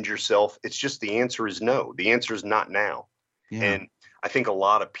to defend yourself. It's just the answer is no. The answer is not now. Yeah. And I think a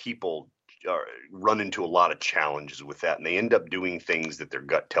lot of people run into a lot of challenges with that, and they end up doing things that their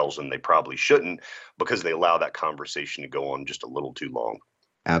gut tells them they probably shouldn't because they allow that conversation to go on just a little too long.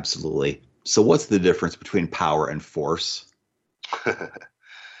 Absolutely. So what's the difference between power and force?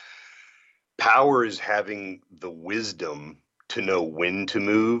 Power is having the wisdom to know when to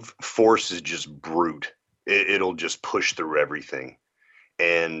move. Force is just brute. It'll just push through everything.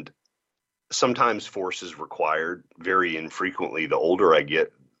 And sometimes force is required, very infrequently. The older I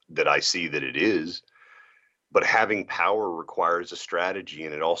get, that I see that it is. But having power requires a strategy,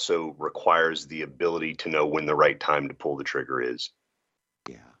 and it also requires the ability to know when the right time to pull the trigger is.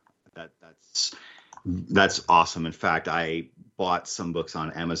 Yeah, that's awesome. In fact, I bought some books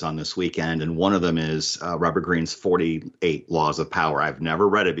on Amazon this weekend, and one of them is Robert Greene's 48 Laws of Power. I've never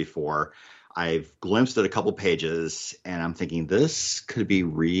read it before. I've glimpsed at a couple pages, and I'm thinking this could be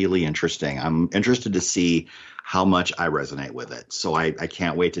really interesting. I'm interested to see how much I resonate with it. So I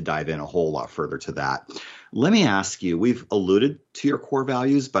can't wait to dive in a whole lot further to that. Let me ask you, we've alluded to your core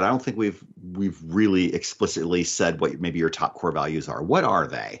values, but I don't think we've really explicitly said what maybe your top core values are. What are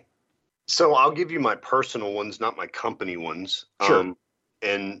they? So I'll give you my personal ones, not my company ones. Sure.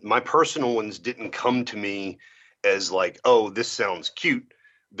 And my personal ones didn't come to me as like, oh, this sounds cute.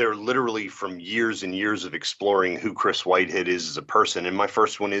 They're literally from years and years of exploring who Chris Whitehead is as a person. And my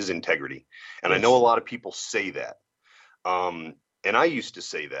first one is integrity. And yes. I know a lot of people say that. And I used to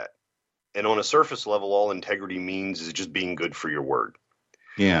say that. And on a surface level, all integrity means is just being good for your word.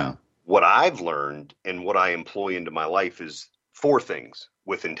 Yeah. What I've learned and what I employ into my life is 4 things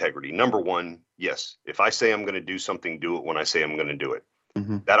with integrity. Number one, yes, if I say I'm going to do something, do it when I say I'm going to do it.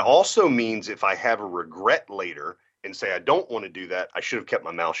 Mm-hmm. That also means if I have a regret later and say I don't want to do that, I should have kept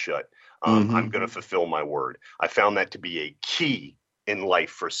my mouth shut. I'm going to fulfill my word. I found that to be a key in life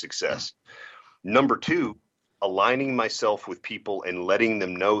for success. Number 2, aligning myself with people and letting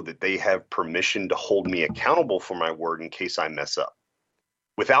them know that they have permission to hold me accountable for my word in case I mess up.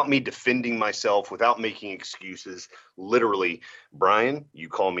 Without me defending myself, without making excuses, literally, Brian, you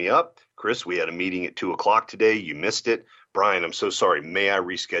call me up. Chris, we had a meeting at 2:00 today. You missed it. Brian, I'm so sorry. May I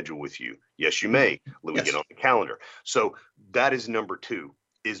reschedule with you? Yes, you may. Let me get on the calendar. So that is number 2,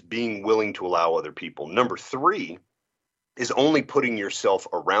 is being willing to allow other people. Number 3 is only putting yourself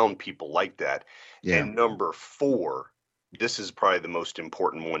around people like that. Yeah. And number 4, this is probably the most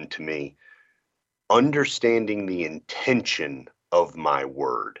important one to me, understanding the intention of my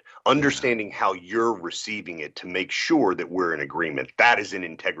word, understanding how you're receiving it to make sure that we're in agreement. That is in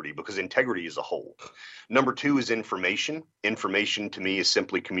integrity, because integrity is a whole. Number 2 is information. Information to me is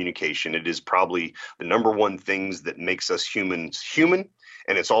simply communication. It is probably the number 1 things that makes us humans human.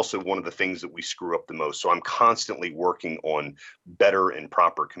 And it's also one of the things that we screw up the most. So I'm constantly working on better and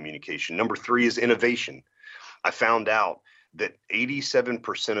proper communication. Number 3 is innovation. I found out that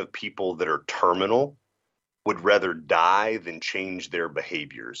 87% of people that are terminal would rather die than change their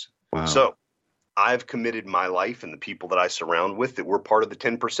behaviors. Wow. So I've committed my life and the people that I surround with that we're part of the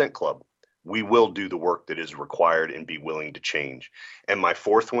 10% club. We will do the work that is required and be willing to change. And my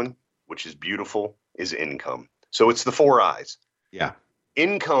 4th one, which is beautiful, is income. So it's the 4 I's. Yeah.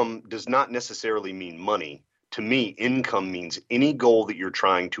 Income does not necessarily mean money. To me, income means any goal that you're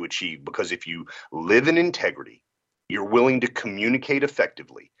trying to achieve, because if you live in integrity, you're willing to communicate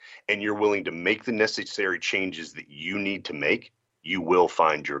effectively, and you're willing to make the necessary changes that you need to make, you will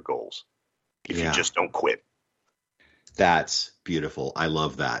find your goals if you just don't quit. That's beautiful. I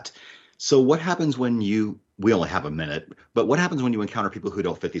love that. So what happens when we only have a minute, but what happens when you encounter people who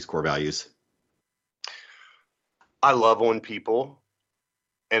don't fit these core values? I love on people,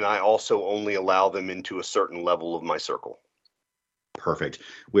 and I also only allow them into a certain level of my circle. Perfect.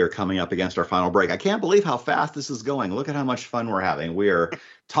 We are coming up against our final break. I can't believe how fast this is going. Look at how much fun we're having. We are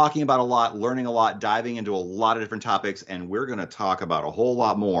talking about a lot, learning a lot, diving into a lot of different topics, and we're going to talk about a whole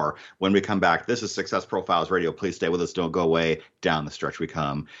lot more when we come back. This is Success Profiles Radio. Please stay with us. Don't go away. Down the stretch we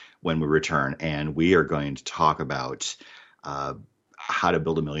come when we return, and we are going to talk about how to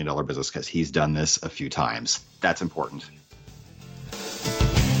build $1 million business, because he's done this a few times. That's important.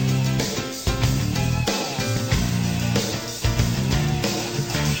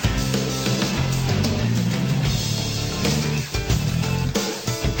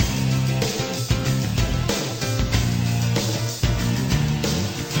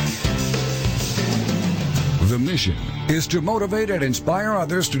 The mission is to motivate and inspire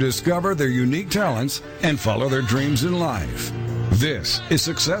others to discover their unique talents and follow their dreams in life. This is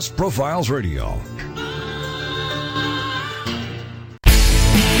Success Profiles Radio.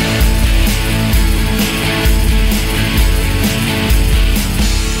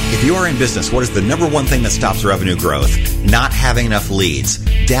 If you are in business, what is the number 1 thing that stops revenue growth? Not having enough leads.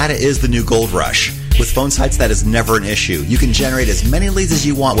 Data is the new gold rush. With phone sites, that is never an issue. You can generate as many leads as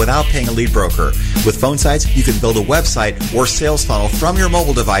you want without paying a lead broker. With phone sites, you can build a website or sales funnel from your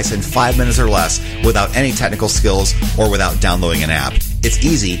mobile device in 5 minutes or less without any technical skills or without downloading an app. It's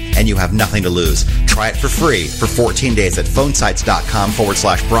easy and you have nothing to lose. Try it for free for 14 days at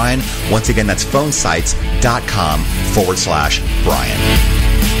phonesites.com/Brian. Once again, that's phonesites.com/Brian.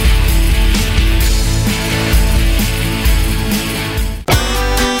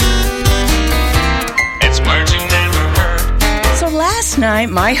 Last night,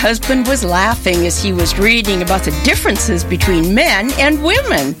 my husband was laughing as he was reading about the differences between men and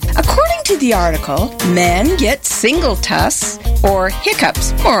women. According to the article, men get single tusks or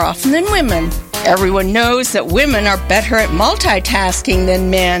hiccups more often than women. Everyone knows that women are better at multitasking than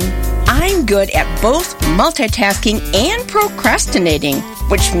men. I'm good at both multitasking and procrastinating,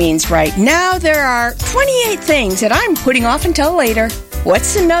 which means right now there are 28 things that I'm putting off until later.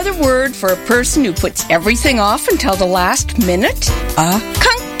 What's another word for a person who puts everything off until the last minute? A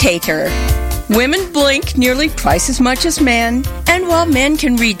cunctator. Women blink nearly twice as much as men, and while men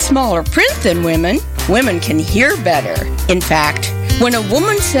can read smaller print than women, women can hear better. In fact, when a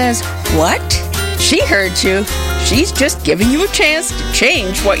woman says, "What?" she heard you. She's just giving you a chance to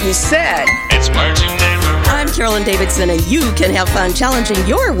change what you said. It's words you never heard. I'm Carolyn Davidson, and you can have fun challenging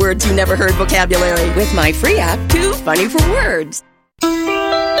your words you never heard vocabulary with my free app, Too Funny for Words.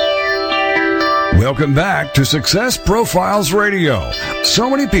 Welcome back to Success Profiles Radio. So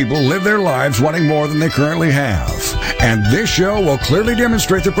many people live their lives wanting more than they currently have. And this show will clearly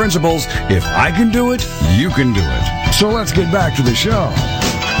demonstrate the principles: if I can do it, you can do it. So let's get back to the show.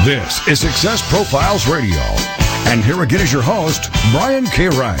 This is Success Profiles Radio. And here again is your host, Brian K.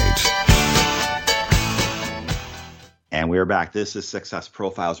 Wright. And we are back. This is Success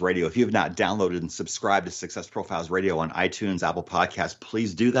Profiles Radio. If you have not downloaded and subscribed to Success Profiles Radio on iTunes, Apple Podcasts,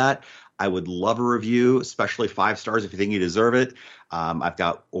 please do that. I would love a review, especially 5 stars if you think you deserve it. I've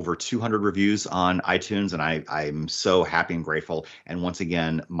got over 200 reviews on iTunes, and I'm so happy and grateful. And once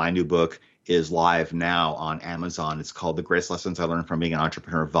again, my new book is live now on Amazon. It's called The Greatest Lessons I Learned from Being an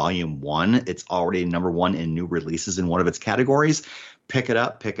Entrepreneur, Volume 1. It's already #1 in new releases in one of its categories. Pick it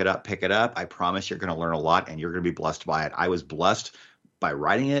up, pick it up, pick it up. I promise you're going to learn a lot, and you're going to be blessed by it. I was blessed by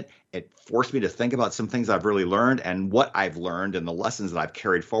writing it. It forced me to think about some things I've really learned and what I've learned and the lessons that I've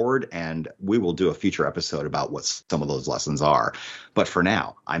carried forward. And we will do a future episode about what some of those lessons are. But for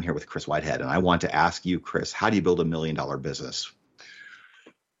now, I'm here with Chris Whitehead, and I want to ask you, Chris, how do you build $1 million business?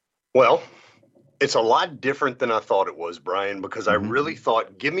 Well, it's a lot different than I thought it was, Brian, because I really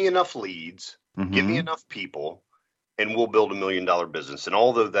thought, give me enough leads, give me enough people, and we'll build $1 million business. And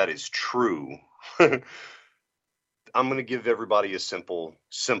although that is true, I'm going to give everybody a simple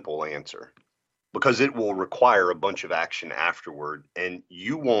answer, because it will require a bunch of action afterward, and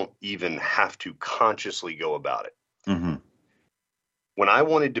you won't even have to consciously go about it. When I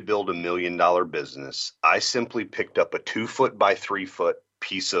wanted to build $1 million business, I simply picked up a 2-foot by 3-foot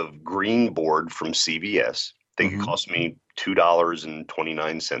piece of green board from CVS. I think it cost me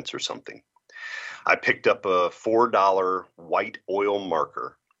 $2.29 or something. I picked up a $4 white oil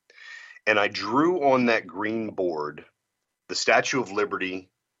marker, and I drew on that green board the Statue of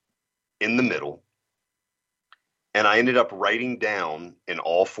Liberty in the middle, and I ended up writing down in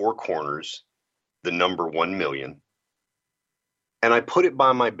all 4 corners the number 1 million, and I put it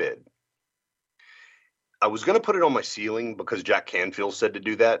by my bed. I was going to put it on my ceiling because Jack Canfield said to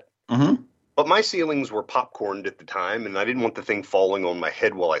do that. But my ceilings were popcorned at the time, and I didn't want the thing falling on my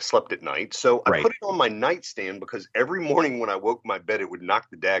head while I slept at night. So I put it on my nightstand, because every morning when I woke my bed, it would knock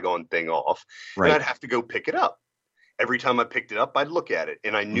the daggone thing off, and I'd have to go pick it up. Every time I picked it up, I'd look at it,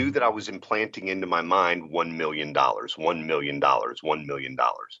 and I knew that I was implanting into my mind $1 million, $1 million, $1 million.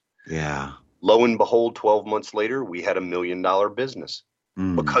 Yeah. Lo and behold, 12 months later, we had $1 million business.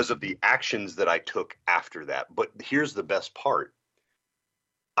 Because of the actions that I took after that. But here's the best part.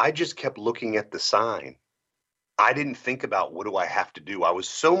 I just kept looking at the sign. I didn't think about, what do I have to do? I was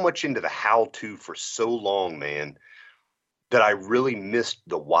so much into the how-to for so long, man, that I really missed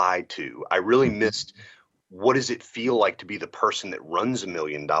the why-to. I really missed, what does it feel like to be the person that runs $1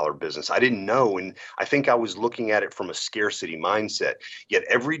 million business? I didn't know. And I think I was looking at it from a scarcity mindset. Yet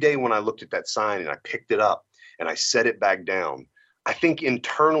every day when I looked at that sign and I picked it up and I set it back down, I think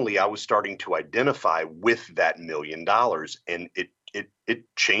internally I was starting to identify with that $1 million, and it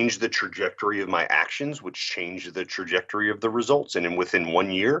changed the trajectory of my actions, which changed the trajectory of the results. And within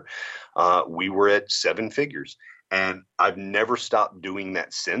 1 year, we were at 7 figures, and I've never stopped doing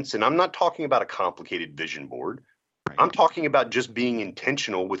that since. And I'm not talking about a complicated vision board. I'm talking about just being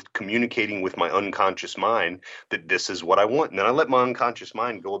intentional with communicating with my unconscious mind that this is what I want. And then I let my unconscious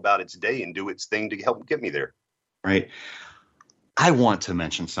mind go about its day and do its thing to help get me there. Right. I want to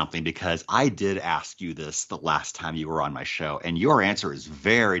mention something, because I did ask you this the last time you were on my show, and your answer is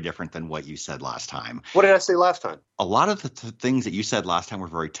very different than what you said last time. What did I say last time? A lot of the things that you said last time were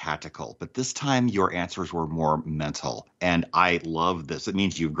very tactical, but this time your answers were more mental, and I love this. It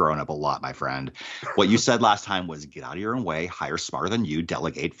means you've grown up a lot, my friend. What you said last time was, get out of your own way, hire smarter than you,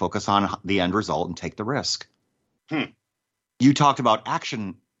 delegate, focus on the end result, and take the risk. You talked about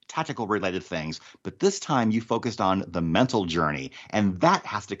action, tactical related things, but this time you focused on the mental journey, and that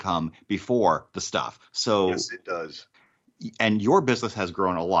has to come before the stuff. So yes, it does. And your business has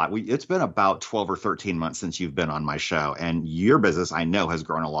grown a lot. It's been about 12 or 13 months since you've been on my show, and your business, I know, has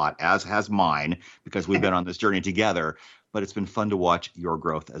grown a lot, as has mine, because we've been on this journey together. But it's been fun to watch your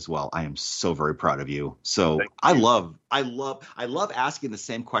growth as well. I am so very proud of you. So I love asking the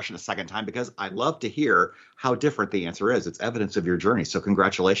same question a second time, because I love to hear how different the answer is. It's evidence of your journey. So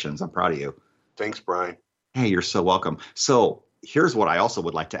congratulations. I'm proud of you. Thanks, Brian. Hey, you're so welcome. So here's what I also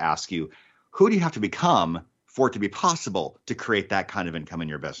would like to ask you. Who do you have to become for it to be possible to create that kind of income in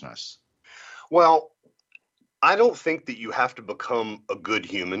your business? Well, I don't think that you have to become a good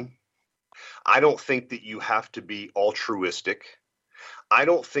human. I don't think that you have to be altruistic. I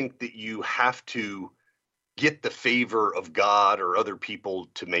don't think that you have to get the favor of God or other people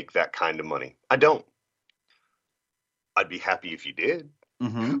to make that kind of money. I don't. I'd be happy if you did.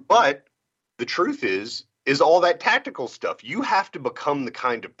 But the truth is all that tactical stuff. You have to become the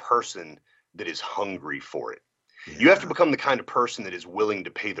kind of person that is hungry for it. Yeah. You have to become the kind of person that is willing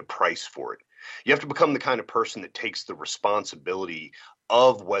to pay the price for it. You have to become the kind of person that takes the responsibility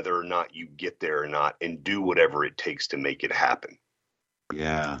of whether or not you get there or not and do whatever it takes to make it happen.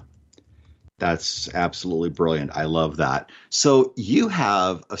 Yeah. That's absolutely brilliant. I love that. So you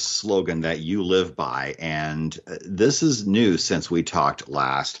have a slogan that you live by, and this is new since we talked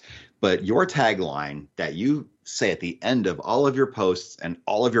last, but your tagline that you say at the end of all of your posts and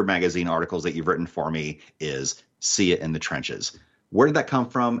all of your magazine articles that you've written for me is "See it in the trenches." Where did that come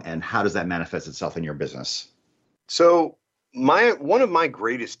from, and how does that manifest itself in your business? So one of my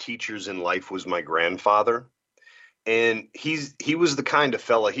greatest teachers in life was my grandfather. And he was the kind of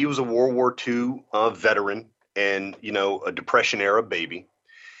fella, he was a World War II veteran and, a Depression era baby.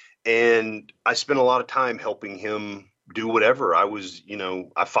 And I spent a lot of time helping him do whatever. I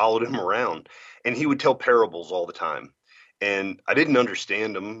followed him around, and he would tell parables all the time. And I didn't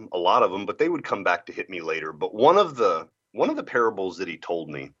understand them, a lot of them, but they would come back to hit me later. But one of the parables that he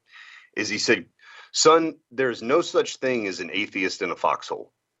told me is, he said, "Son, there's no such thing as an atheist in a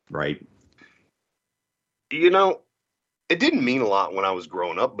foxhole." Right. It didn't mean a lot when I was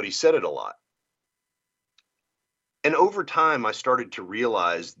growing up, but he said it a lot. And over time, I started to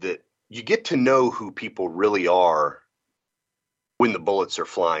realize that you get to know who people really are when the bullets are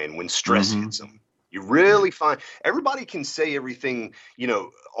flying, when stress hits them. You really find everybody can say everything,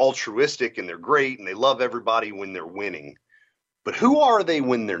 altruistic, and they're great and they love everybody when they're winning. But who are they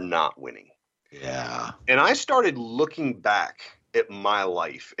when they're not winning? Yeah. And I started looking back at my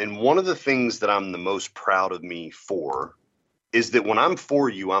life. And one of the things that I'm the most proud of me for is that when I'm for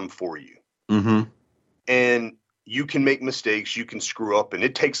you, I'm for you. Mm-hmm. And you can make mistakes, you can screw up, and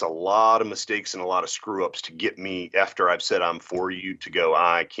it takes a lot of mistakes and a lot of screw ups to get me, after I've said I'm for you, to go,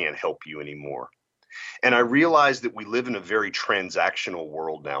 I can't help you anymore. And I realize that we live in a very transactional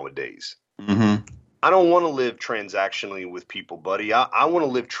world nowadays. Mm-hmm. I don't want to live transactionally with people, buddy. I want to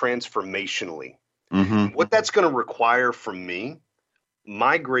live transformationally. Mm-hmm. What that's going to require from me,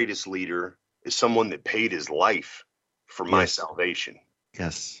 my greatest leader is someone that paid his life for my salvation.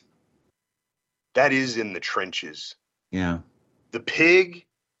 Yes. That is in the trenches. Yeah. The pig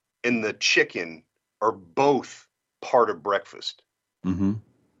and the chicken are both part of breakfast. Mm-hmm.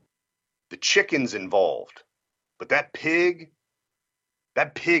 The chicken's involved, but that pig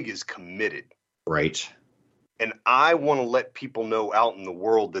is committed. Right. And I want to let people know out in the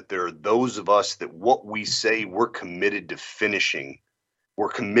world that there are those of us that what we say, we're committed to finishing. We're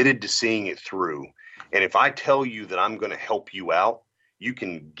committed to seeing it through. And if I tell you that I'm going to help you out, you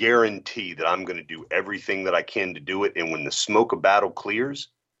can guarantee that I'm going to do everything that I can to do it. And when the smoke of battle clears,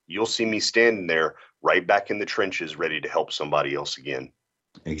 you'll see me standing there right back in the trenches, ready to help somebody else again.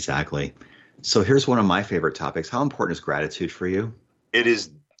 Exactly. So here's one of my favorite topics. How important is gratitude for you? It is.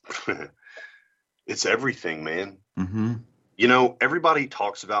 It's everything, man. Mm-hmm. Everybody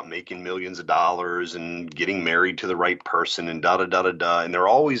talks about making millions of dollars and getting married to the right person and da-da-da-da-da, and they're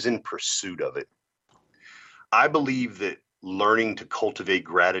always in pursuit of it. I believe that learning to cultivate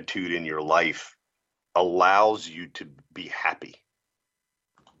gratitude in your life allows you to be happy.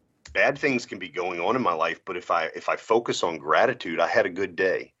 Bad things can be going on in my life, but if I focus on gratitude, I had a good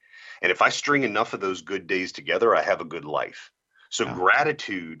day. And if I string enough of those good days together, I have a good life. So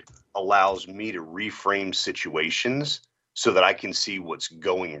gratitude allows me to reframe situations so that I can see what's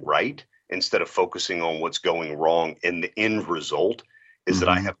going right instead of focusing on what's going wrong. And the end result is that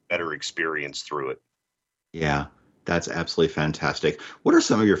I have a better experience through it. Yeah, that's absolutely fantastic. What are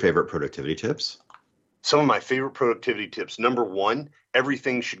some of your favorite productivity tips? Some of my favorite productivity tips. Number one,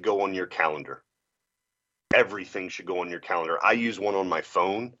 everything should go on your calendar. Everything should go on your calendar. I use one on my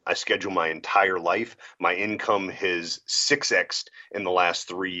phone. I schedule my entire life. My income has 6x'd in the last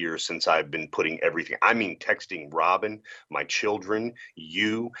 3 years since I've been putting everything. I mean, texting Robin, my children,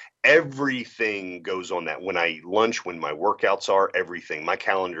 you, everything goes on that. When I eat lunch, when my workouts are, everything. My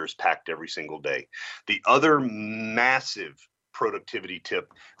calendar is packed every single day. The other massive productivity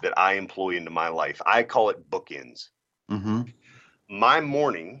tip that I employ into my life, I call it bookends. Mm-hmm. My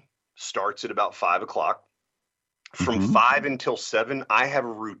morning starts at about 5 o'clock. From 5 until 7, I have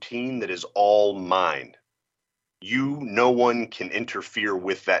a routine that is all mine. No one can interfere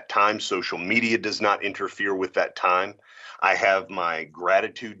with that time. Social media does not interfere with that time. I have my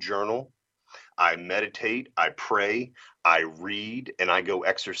gratitude journal. I meditate, I pray, I read, and I go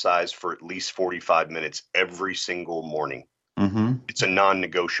exercise for at least 45 minutes every single morning. Mm-hmm. It's a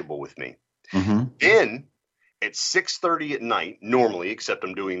non-negotiable with me. Mm-hmm. Then at 6:30 at night, normally, except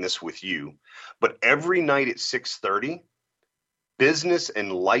I'm doing this with you, but every night at 6:30, business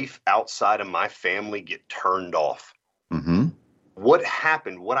and life outside of my family get turned off. Mm-hmm. What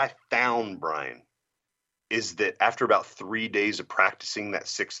happened, what I found, Brian, is that after about 3 days of practicing that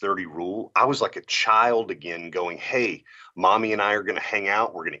 6:30 rule, I was like a child again going, hey, mommy and I are going to hang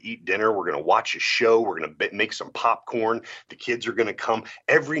out. We're going to eat dinner. We're going to watch a show. We're going to make some popcorn. The kids are going to come.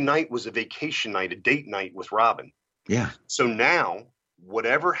 Every night was a vacation night, a date night with Robin. Yeah. So now,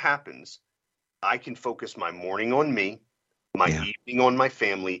 whatever happens, I can focus my morning on me, my evening on my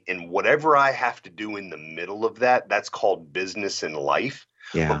family, and whatever I have to do in the middle of that, that's called business and life.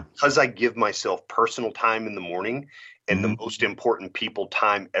 Yeah. But because I give myself personal time in the morning and the most important people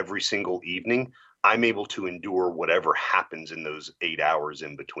time every single evening, I'm able to endure whatever happens in those 8 hours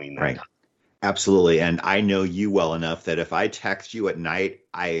in between that time. Absolutely. And I know you well enough that if I text you at night,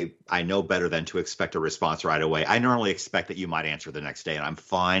 I know better than to expect a response right away. I normally expect that you might answer the next day, and I'm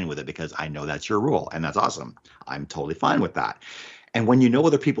fine with it because I know that's your rule, and that's awesome. I'm totally fine with that. And when you know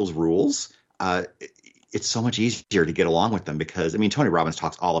other people's rules, it's so much easier to get along with them because, I mean, Tony Robbins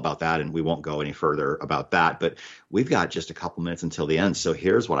talks all about that, and we won't go any further about that, but we've got just a couple minutes until the end. So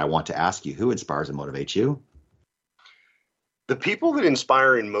here's what I want to ask you. Who inspires and motivates you? The people that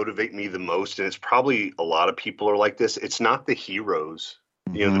inspire and motivate me the most, and it's probably a lot of people are like this, it's not the heroes,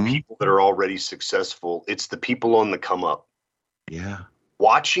 you know, the people that are already successful. It's the people on the come up. Yeah.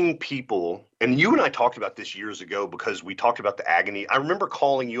 Watching people, and you and I talked about this years ago because we talked about the agony. I remember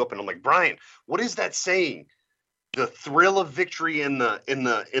calling you up and I'm like, Brian, what is that saying? The thrill of victory and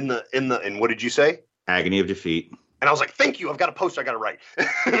what did you say? Agony of defeat. And I was like, thank you. I've got a post I got to write.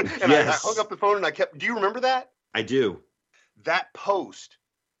 And Yes. I hung up the phone and do you remember that? I do. That post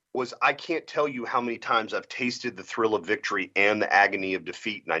was, I can't tell you how many times I've tasted the thrill of victory and the agony of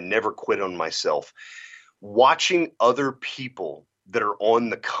defeat, and I never quit on myself. Watching other people that are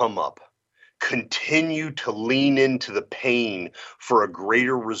on the come up continue to lean into the pain for a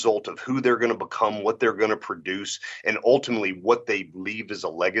greater result of who they're going to become, what they're going to produce, and ultimately what they leave as a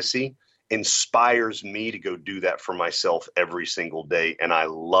legacy inspires me to go do that for myself every single day. And I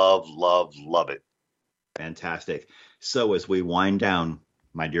love, love, love it. Fantastic. So as we wind down,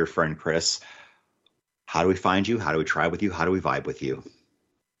 my dear friend Chris, how do we find you? How do we try with you? How do we vibe with you?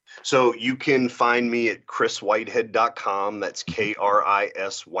 So you can find me at chriswhitehead.com. That's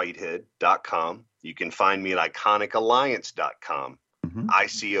KRIS Whitehead.com. You can find me at iconicalliance.com.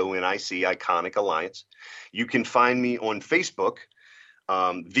 ICONIC, Iconic Alliance. You can find me on Facebook,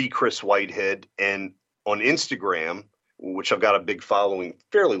 the Chris Whitehead, and on Instagram, which I've got a big following,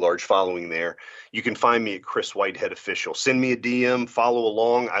 fairly large following there. You can find me at Chris Whitehead Official. Send me a DM, follow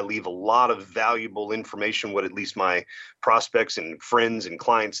along. I leave a lot of valuable information, what at least my prospects and friends and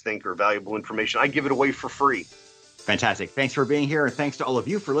clients think are valuable information. I give it away for free. Fantastic. Thanks for being here. And thanks to all of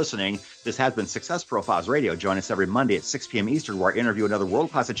you for listening. This has been Success Profiles Radio. Join us every Monday at 6 p.m. Eastern, where I interview another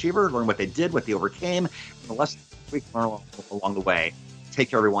world-class achiever, learn what they did, what they overcame, and the lessons we can learn along the way. Take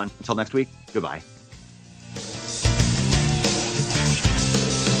care, everyone. Until next week, goodbye.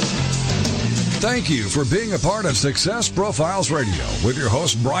 Thank you for being a part of Success Profiles Radio with your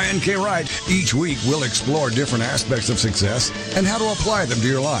host, Brian K. Wright. Each week, we'll explore different aspects of success and how to apply them to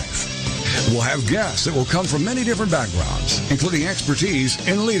your life. We'll have guests that will come from many different backgrounds, including expertise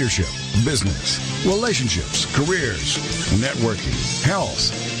in leadership, business, relationships, careers, networking,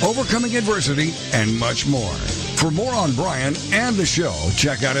 health, overcoming adversity, and much more. For more on Brian and the show,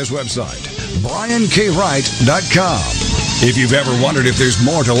 check out his website, briankwright.com. If you've ever wondered if there's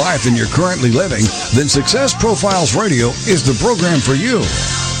more to life than you're currently living, then Success Profiles Radio is the program for you.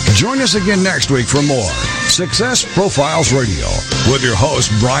 Join us again next week for more Success Profiles Radio with your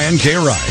host, Brian K. Wright.